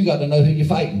somebody and say, you got to know who you're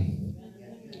fighting.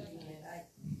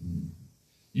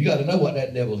 You got to know what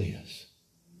that devil is.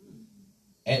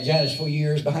 And Janice, for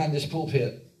years behind this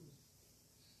pulpit,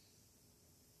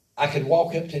 I could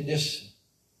walk up to this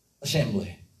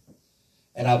assembly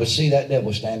and I would see that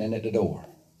devil standing at the door.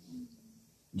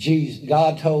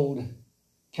 God told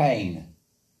Cain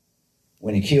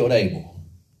when he killed Abel,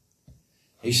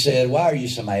 he said, why are you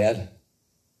so mad?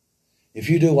 If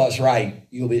you do what's right,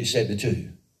 you'll be accepted too.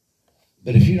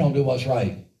 But if you don't do what's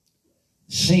right,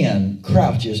 sin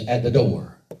crouches at the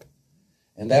door.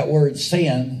 And that word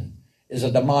sin is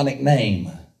a demonic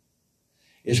name.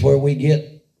 It's where we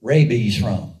get rabies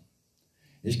from.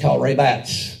 It's called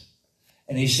rabats.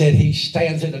 And he said he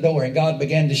stands at the door, and God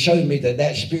began to show me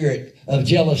that spirit of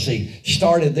jealousy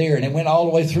started there, and it went all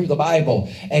the way through the Bible,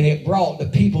 and it brought the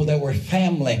people that were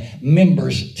family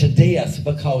members to death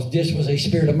because this was a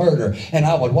spirit of murder. And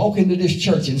I would walk into this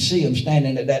church and see him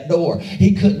standing at that door.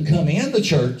 He couldn't come in the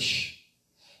church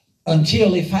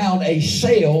until he found a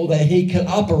cell that he could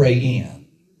operate in.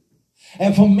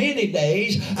 And for many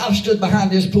days, I've stood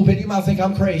behind this pulpit. You might think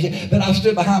I'm crazy, but I've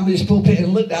stood behind this pulpit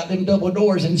and looked out them double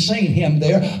doors and seen him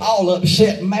there, all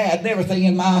upset and mad and everything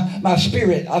in my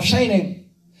spirit. I've seen him.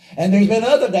 And there's been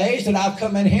other days that I've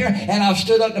come in here and I've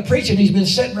stood up to preach and he's been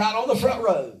sitting right on the front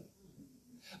row.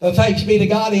 But thanks be to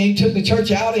God, he ain't took the church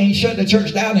out, he ain't shut the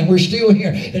church down, and we're still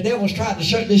here. The devil's tried to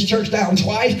shut this church down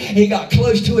twice. He got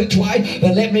close to it twice.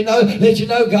 But let you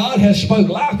know, God has spoke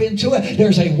life into it.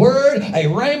 There's a word, a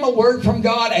rhema word from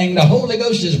God, and the Holy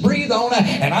Ghost is breathed on it.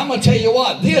 And I'm going to tell you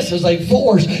what, this is a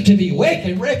force to be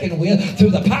reckoned with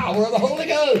through the power of the Holy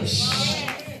Ghost.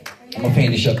 I'm going to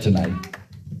finish up tonight.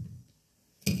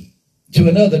 To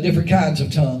another, different kinds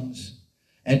of tongues,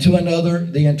 and to another,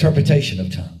 the interpretation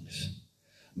of tongues.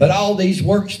 But all these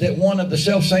works that one of the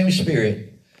selfsame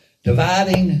Spirit,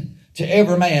 dividing to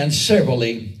every man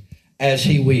severally as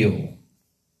he will.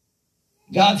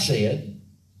 God said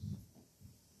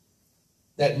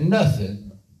that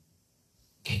nothing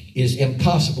is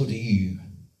impossible to you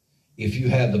if you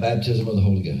have the baptism of the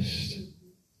Holy Ghost.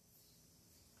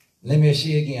 Let me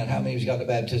see again, how many's got the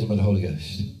baptism of the Holy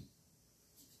Ghost?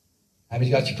 How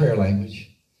many's got your prayer language?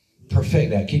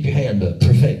 Perfect that. Keep your hand up.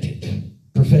 Perfect it.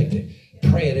 Perfect it.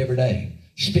 Pray it every day.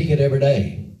 Speak it every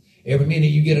day. Every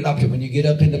minute you get an opportunity. When you get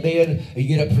up in the bed, or you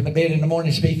get up from the bed in the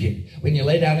morning, speak it. When you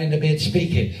lay down in the bed,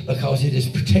 speak it, because it is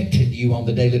protecting you on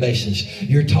the daily basis.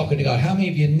 You're talking to God. How many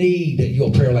of you need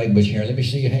your prayer language here? Let me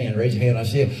see your hand. Raise your hand. I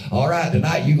see it. All right,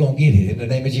 tonight you're going to get it in the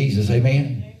name of Jesus.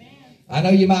 Amen. I know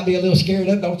you might be a little scared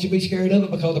of it. Don't you be scared of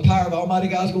it, because the power of Almighty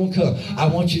God is going to come. I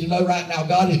want you to know right now,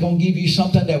 God is going to give you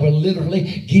something that will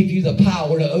literally give you the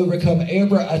power to overcome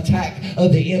every attack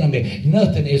of the enemy.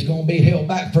 Nothing is going to be held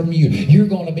back from you. You're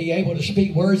going to be able to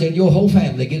speak words and your whole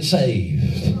family gets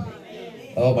saved.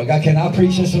 Oh my God, can I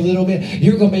preach this a little bit?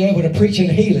 You're going to be able to preach and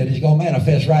healing is going to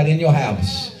manifest right in your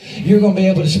house. You're going to be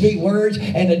able to speak words,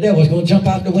 and the devil's going to jump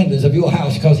out the windows of your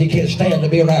house because he can't stand to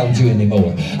be around you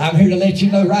anymore. I'm here to let you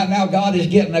know right now, God is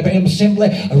getting the assembly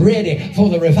ready for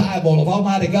the revival of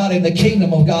Almighty God, and the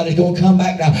kingdom of God is going to come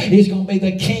back now. It's going to be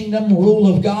the kingdom rule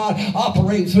of God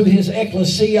operating through his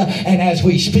ecclesia, and as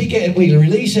we speak it and we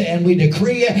release it and we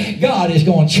decree it, God is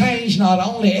going to change not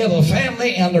only every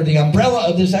family under the umbrella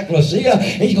of this ecclesia,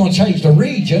 he's going to change the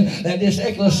region that this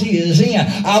ecclesia is in.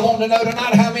 I want to know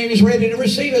tonight how many is ready to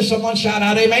receive it. Someone shout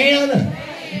out amen.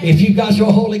 If you've got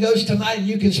your Holy Ghost tonight and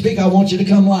you can speak, I want you to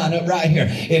come line up right here.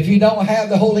 If you don't have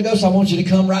the Holy Ghost, I want you to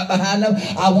come right behind them.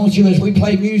 I want you, as we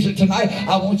play music tonight,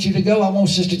 I want you to go. I want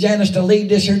Sister Janice to lead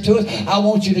this here to us. I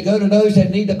want you to go to those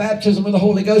that need the baptism of the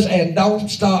Holy Ghost, and don't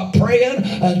stop praying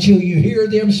until you hear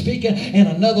them speaking in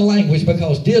another language,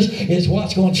 because this is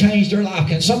what's going to change their life.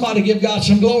 Can somebody give God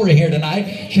some glory here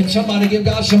tonight? Can somebody give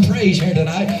God some praise here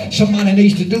tonight? Somebody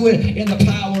needs to do it in the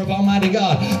power of Almighty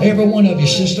God. Every one of you,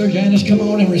 Sister Janice, come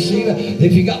on and receive it.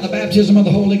 If you got the baptism of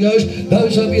the Holy Ghost,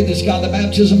 those of you that's got the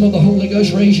baptism of the Holy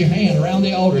Ghost, raise your hand around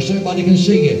the altar so everybody can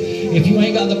see it. If you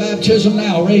ain't got the baptism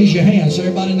now, raise your hand so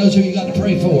everybody knows who you got to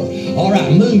pray for. All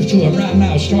right, move to them right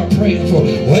now. Start praying for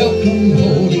them. Welcome,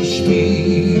 Holy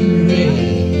Spirit.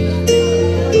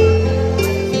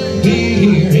 Be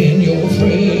here in your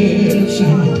presence.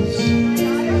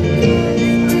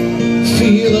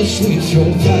 Fill us with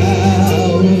your power.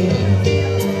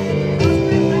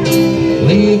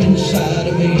 Live inside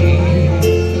of me.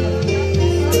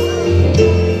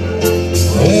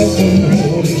 Welcome,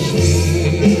 Holy Spirit.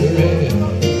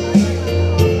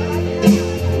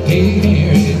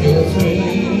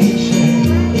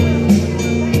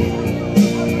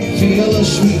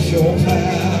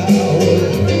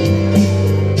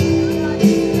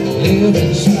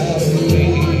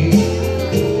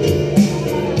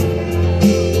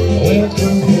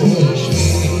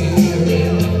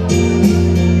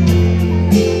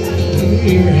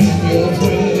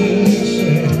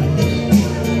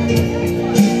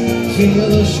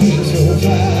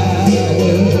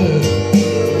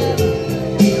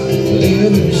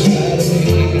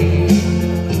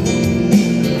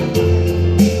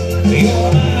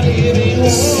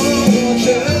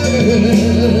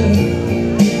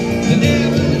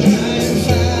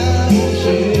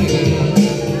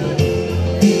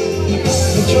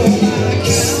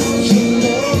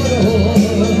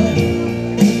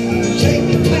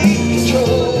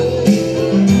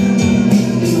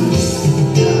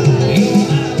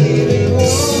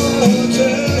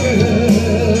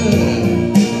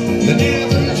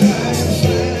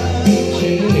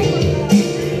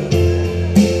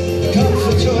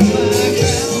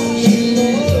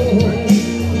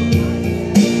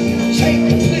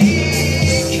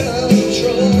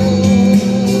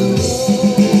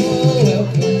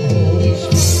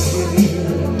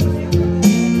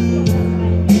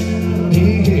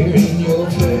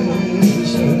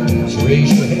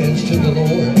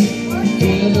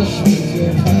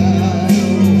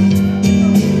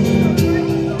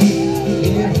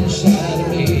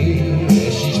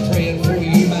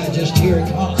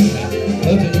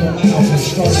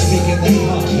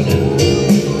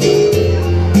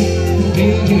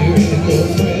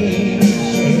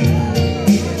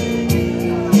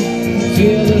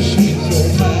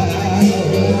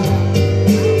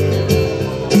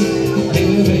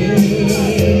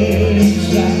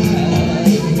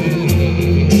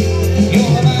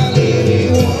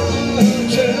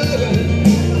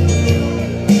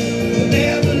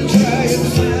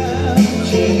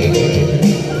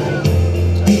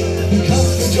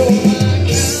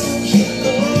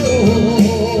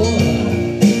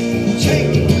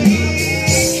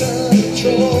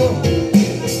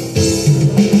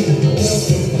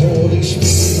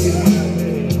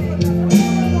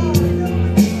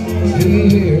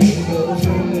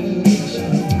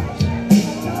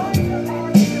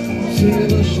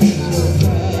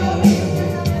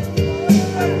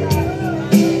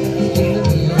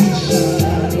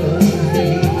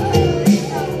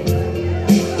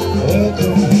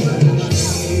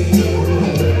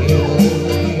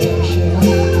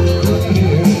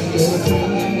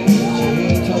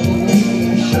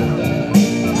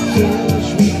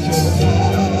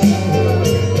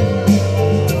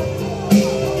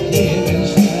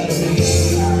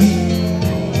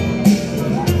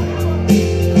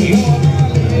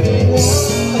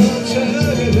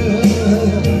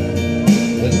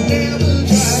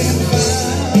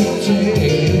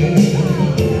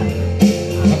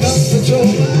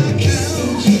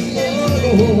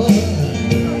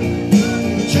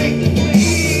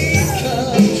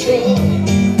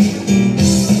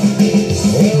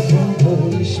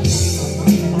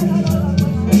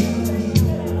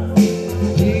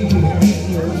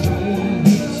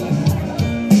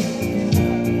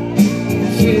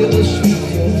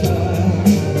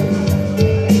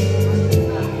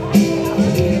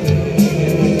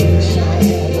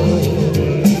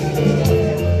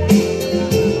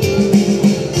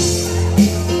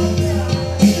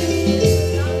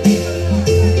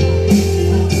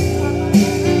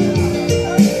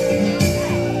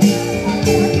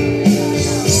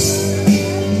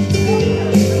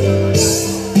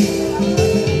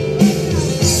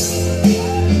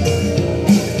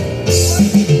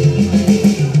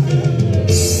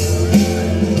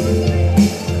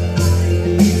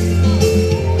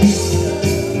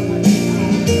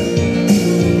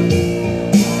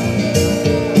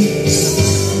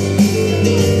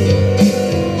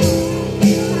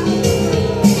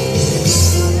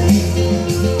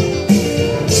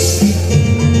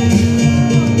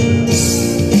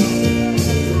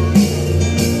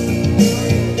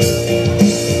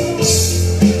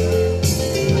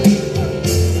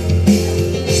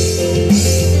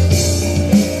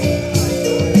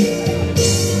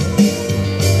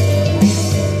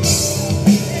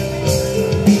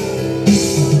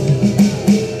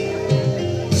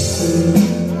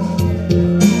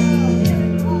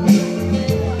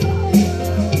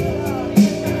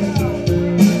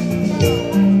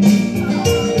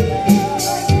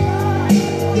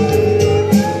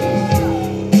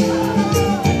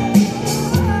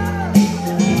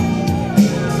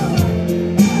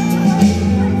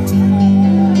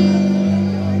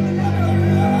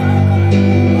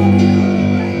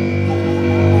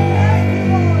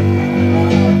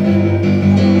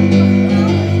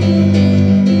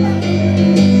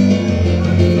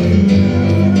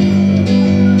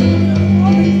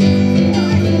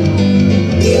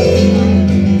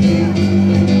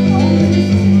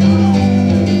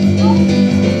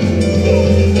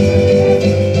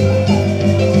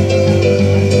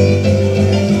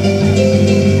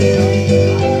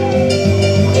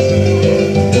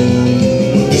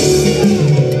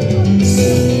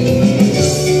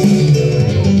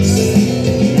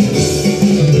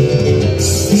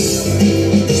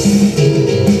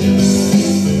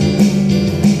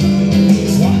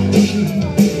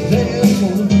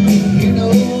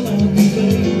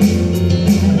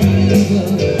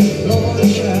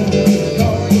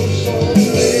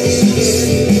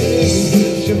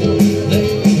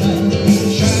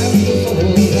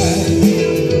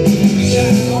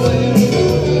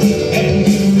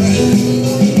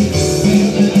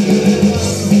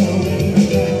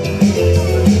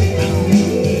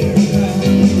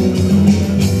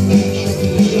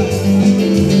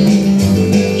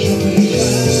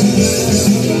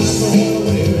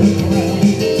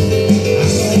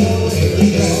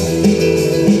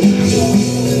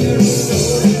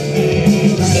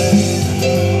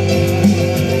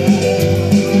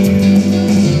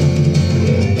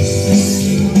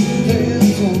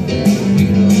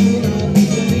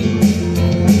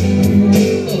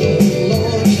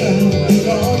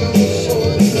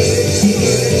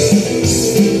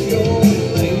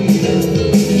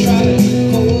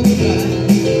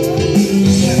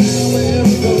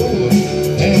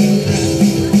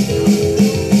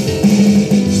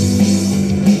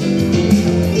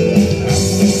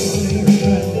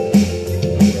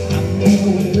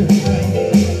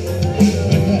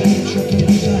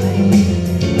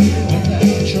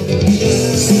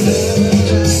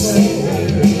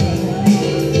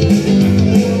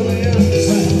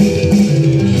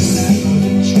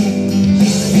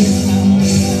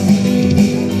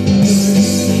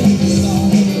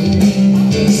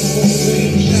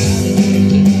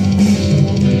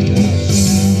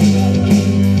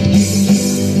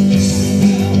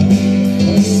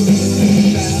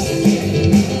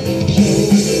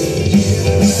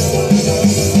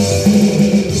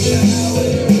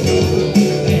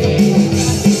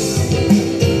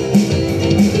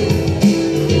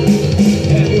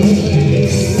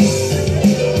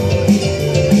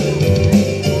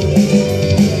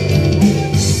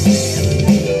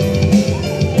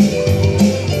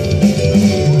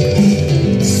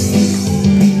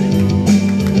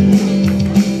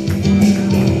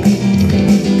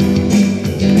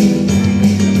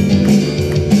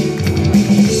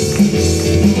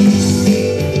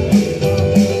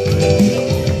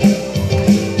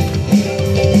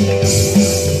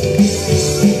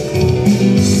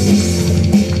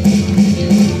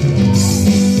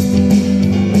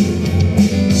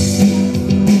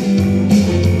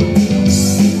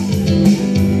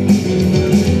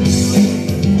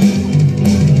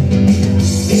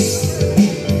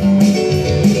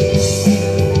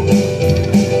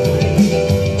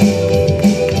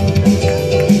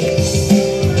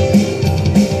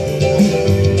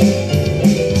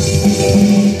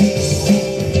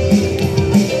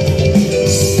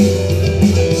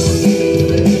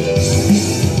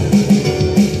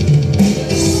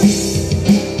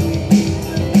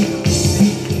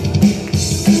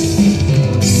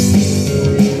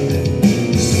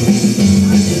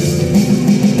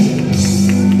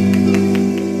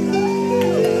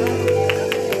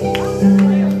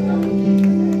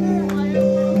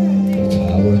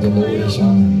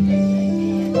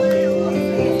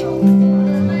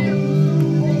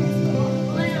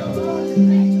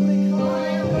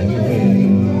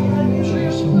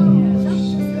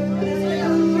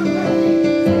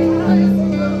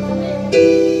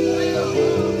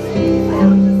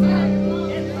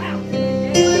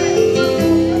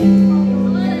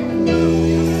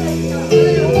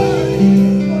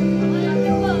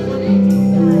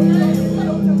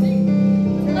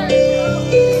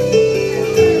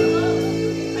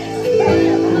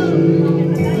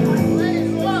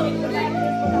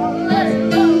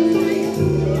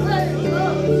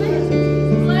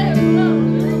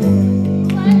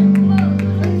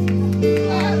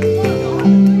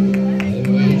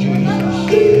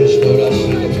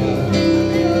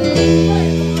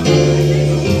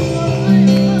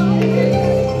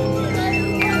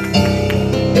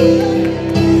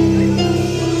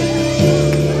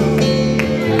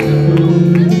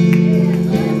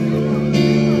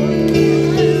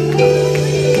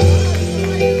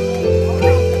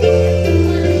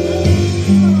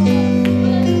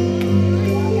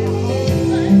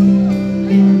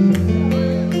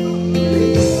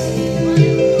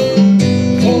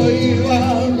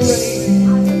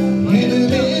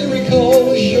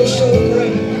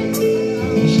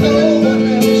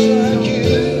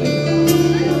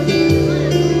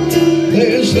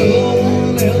 There's no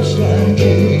one else like you.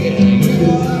 Yeah, you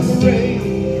are great.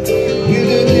 You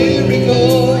do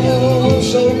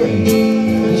miracles so great.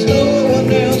 There's no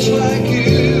one else like you.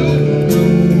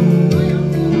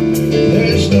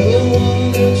 There's no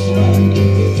one else like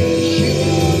you. Yes, you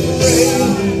are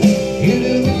great. You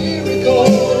do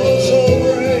miracles so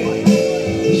great.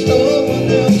 There's no one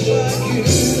else like you.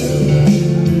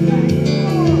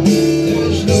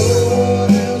 There's no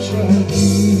one else like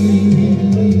you.